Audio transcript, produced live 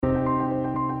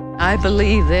I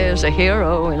believe there's a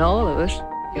hero in all of us.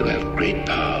 You have great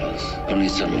powers, only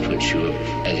some of which you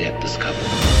have as yet discovered.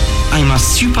 I'm a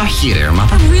superhero,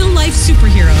 Mother. A real-life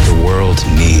superhero. The world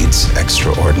needs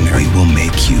extraordinary. We will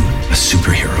make you a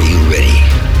superhero. Are you ready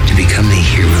to become a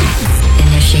hero?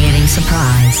 Initiating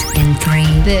surprise in 3.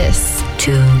 This,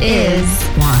 2, is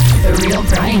 1. The Real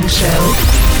Brian Show.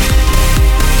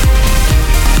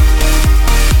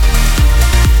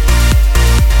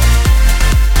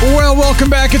 Well, welcome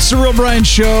back. It's The Real Brian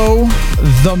Show,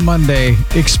 the Monday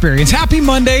experience. Happy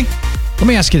Monday. Let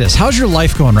me ask you this. How's your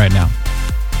life going right now?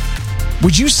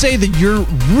 Would you say that you're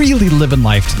really living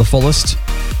life to the fullest?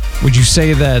 Would you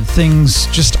say that things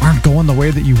just aren't going the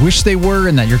way that you wish they were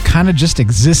and that you're kind of just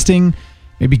existing,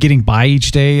 maybe getting by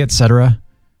each day, etc.?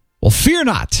 Well, fear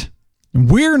not.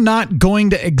 We're not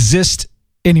going to exist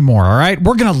anymore, all right?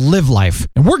 We're going to live life,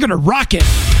 and we're going to rock it.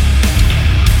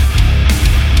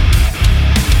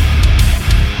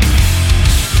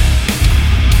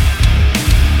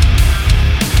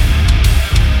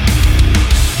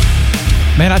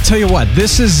 Man, I tell you what,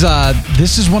 this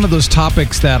is one of those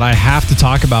topics that I have to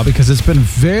talk about because it's been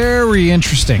very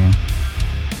interesting.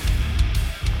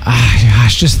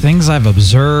 Gosh, just things I've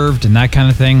observed and that kind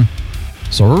of thing.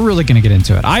 So we're really going to get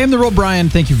into it. I am The Real Brian.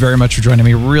 Thank you very much for joining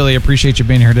me. Really appreciate you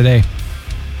being here today.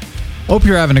 Hope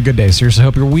you're having a good day. Seriously,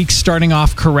 hope your week's starting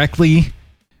off correctly.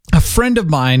 A friend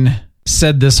of mine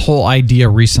said this whole idea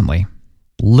recently.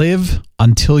 Live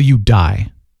until you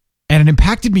die. And it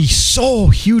impacted me so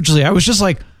hugely. I was just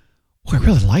like, oh, I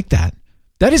really like that.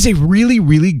 That is a really,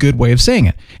 really good way of saying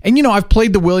it. And, you know, I've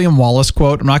played the William Wallace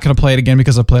quote. I'm not going to play it again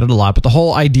because I've played it a lot. But the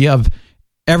whole idea of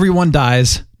everyone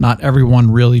dies, not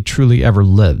everyone really, truly ever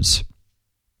lives.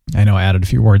 I know I added a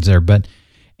few words there, but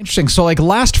interesting. So like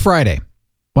last Friday,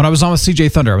 when I was on with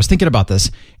CJ Thunder, I was thinking about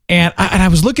this. And I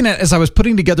was looking at, as I was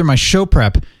putting together my show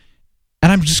prep,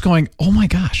 and I'm just going, oh my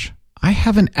gosh, I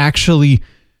haven't actually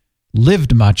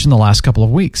lived much in the last couple of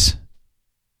weeks.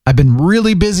 I've been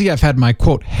really busy. I've had my,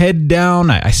 quote, head down.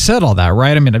 I said all that,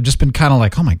 right? I mean, I've just been kind of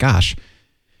like, oh my gosh,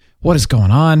 what is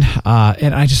going on?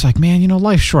 And I just like, man, you know,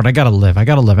 life's short. I got to live.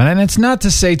 And it's not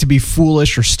to say to be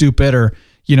foolish or stupid or,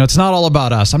 you know, it's not all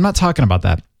about us. I'm not talking about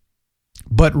that.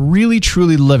 But really,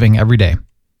 truly living every day.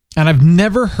 And I've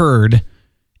never heard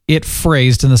it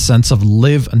phrased in the sense of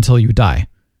live until you die.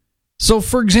 So,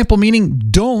 for example, meaning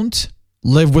don't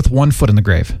live with one foot in the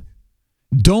grave.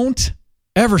 Don't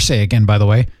ever say again, by the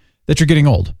way, that you're getting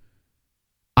old.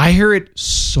 I hear it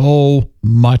so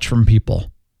much from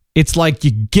people. It's like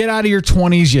you get out of your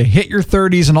 20s, you hit your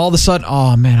 30s, and all of a sudden,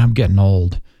 oh man, I'm getting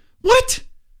old. What?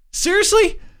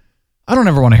 Seriously? I don't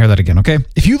ever want to hear that again, okay?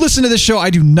 If you listen to this show, I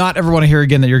do not ever want to hear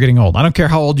again that you're getting old. I don't care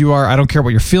how old you are. I don't care what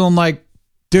you're feeling like.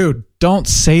 Dude, don't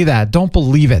say that. Don't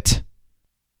believe it.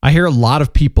 I hear a lot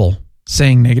of people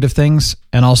saying negative things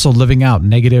and also living out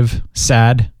negative,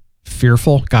 sad,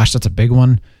 fearful. Gosh, that's a big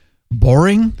one.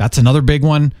 Boring. That's another big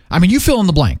one. I mean, you fill in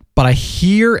the blank, but I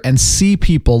hear and see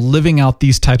people living out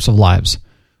these types of lives.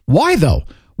 Why though?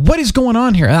 What is going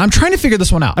on here? And I'm trying to figure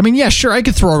this one out. I mean, yeah, sure, I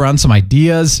could throw around some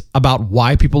ideas about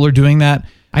why people are doing that.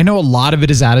 I know a lot of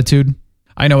it is attitude.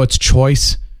 I know it's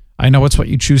choice. I know it's what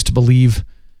you choose to believe.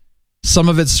 Some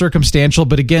of it's circumstantial,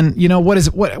 but again, you know, what is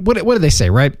it? What do they say,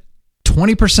 right?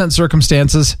 20%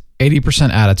 circumstances,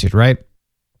 80% attitude, right?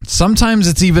 Sometimes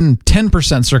it's even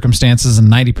 10% circumstances and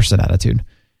 90% attitude.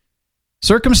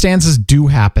 Circumstances do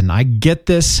happen. I get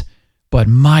this, but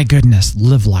my goodness,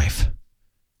 live life.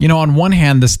 You know, on one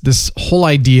hand, this whole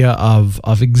idea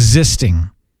of existing,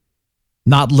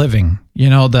 not living, you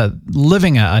know, that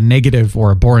living a negative or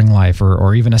a boring life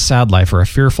or even a sad life or a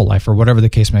fearful life or whatever the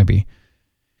case may be,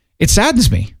 it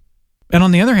saddens me. And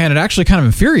on the other hand, it actually kind of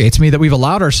infuriates me that we've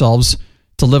allowed ourselves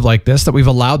to live like this, that we've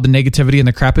allowed the negativity and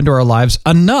the crap into our lives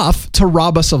enough to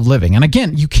rob us of living. And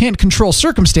again, you can't control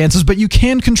circumstances, but you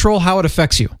can control how it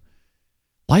affects you.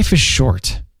 Life is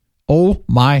short. Oh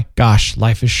my gosh,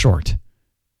 life is short.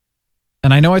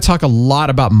 And I know I talk a lot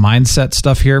about mindset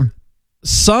stuff here.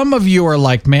 Some of you are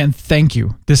like, man, thank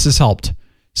you. This has helped.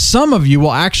 Some of you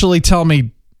will actually tell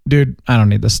me, dude, I don't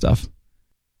need this stuff.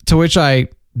 To which I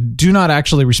do not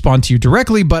actually respond to you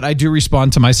directly, but I do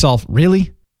respond to myself.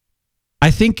 Really? I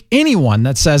think anyone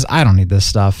that says, I don't need this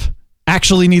stuff,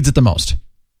 actually needs it the most.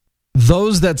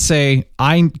 Those that say,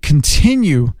 I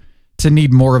continue to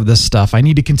need more of this stuff. I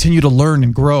need to continue to learn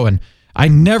and grow, and I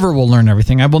never will learn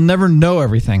everything. I will never know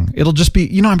everything. It'll just be,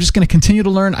 you know, I'm just going to continue to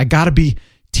learn. I got to be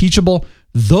teachable.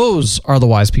 Those are the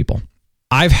wise people.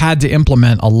 I've had to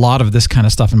implement a lot of this kind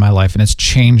of stuff in my life, and it's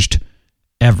changed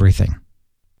everything.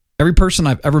 Every person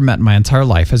I've ever met in my entire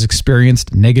life has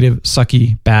experienced negative,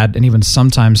 sucky, bad, and even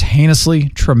sometimes heinously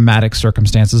traumatic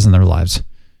circumstances in their lives.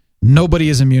 Nobody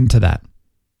is immune to that.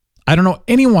 I don't know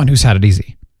anyone who's had it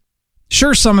easy.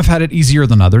 Sure, some have had it easier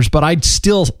than others, but I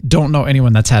still don't know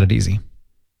anyone that's had it easy.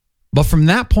 But from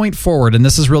that point forward, and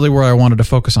this is really where I wanted to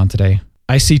focus on today,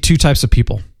 I see two types of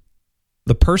people.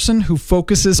 The person who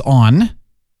focuses on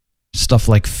stuff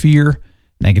like fear,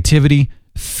 negativity,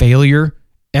 failure,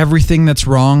 everything that's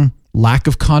wrong, lack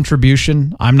of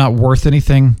contribution, I'm not worth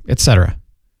anything, etc.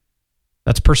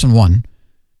 That's person one.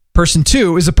 Person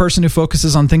two is a person who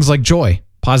focuses on things like joy,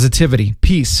 positivity,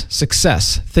 peace,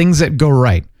 success, things that go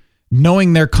right,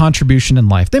 knowing their contribution in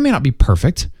life. They may not be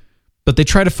perfect, but they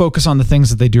try to focus on the things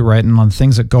that they do right and on the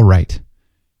things that go right.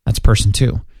 That's person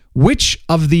two. Which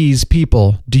of these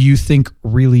people do you think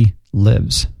really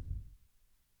lives?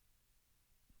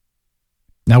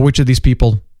 Now, which of these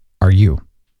people are you?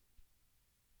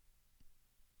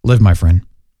 Live, my friend.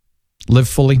 Live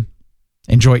fully.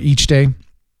 Enjoy each day.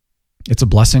 It's a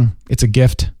blessing. It's a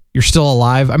gift. You're still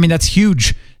alive. I mean, that's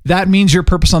huge. That means your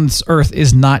purpose on this earth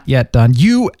is not yet done.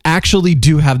 You actually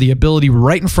do have the ability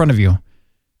right in front of you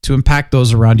to impact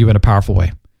those around you in a powerful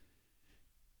way.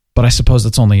 But I suppose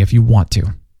that's only if you want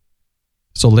to.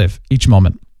 So live each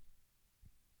moment.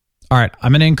 All right,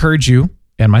 I'm going to encourage you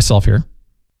and myself here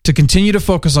to continue to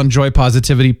focus on joy,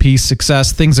 positivity, peace,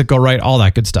 success, things that go right, all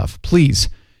that good stuff. Please,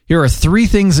 here are 3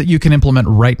 things that you can implement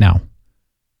right now.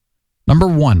 Number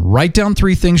 1, write down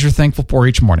 3 things you're thankful for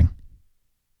each morning.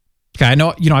 Okay, I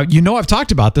know, I've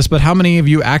talked about this, but how many of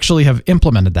you actually have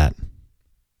implemented that?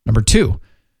 Number 2,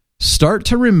 start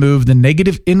to remove the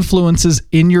negative influences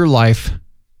in your life,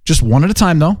 just one at a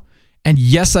time though. And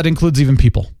yes, that includes even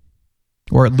people,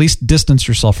 or at least distance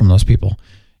yourself from those people.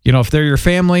 If they're your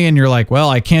family and you're like, well,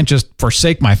 I can't just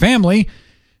forsake my family.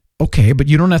 Okay, but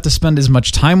you don't have to spend as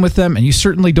much time with them, and you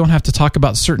certainly don't have to talk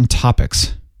about certain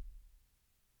topics.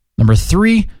 Number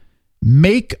 3,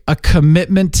 make a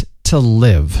commitment to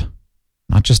live,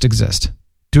 not just exist.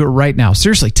 Do it right now.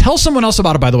 Seriously, tell someone else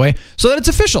about it, by the way, so that it's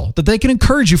official, that they can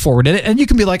encourage you forward in it, and you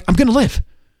can be like, I'm going to live.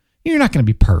 You're not going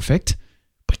to be perfect,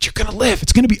 but you're going to live.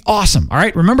 It's going to be awesome. All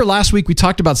right, remember last week we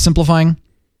talked about simplifying?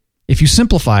 If you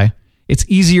simplify, it's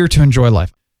easier to enjoy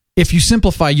life. If you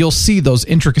simplify, you'll see those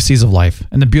intricacies of life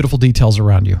and the beautiful details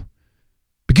around you,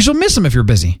 because you'll miss them if you're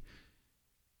busy.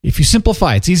 If you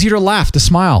simplify, it's easier to laugh, to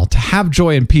smile, to have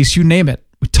joy and peace, you name it.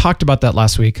 We talked about that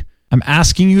last week. I'm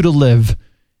asking you to live,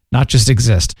 not just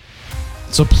exist.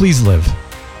 So please live.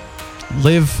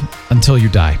 Live until you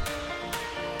die.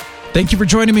 Thank you for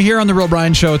joining me here on The Real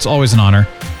Brian Show. It's always an honor.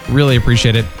 Really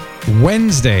appreciate it.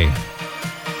 Wednesday,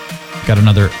 got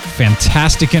another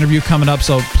fantastic interview coming up,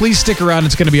 so please stick around.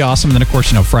 It's going to be awesome. And then, of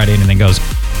course, Friday, anything goes.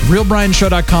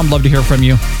 RealBrianShow.com. Love to hear from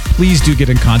you. Please do get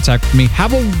in contact with me.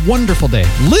 Have a wonderful day.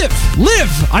 Live!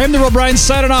 I am The Real Brian,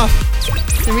 signing off.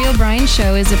 The Real Brian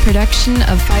Show is a production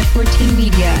of 514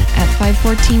 Media at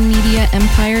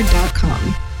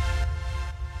 514mediaempire.com.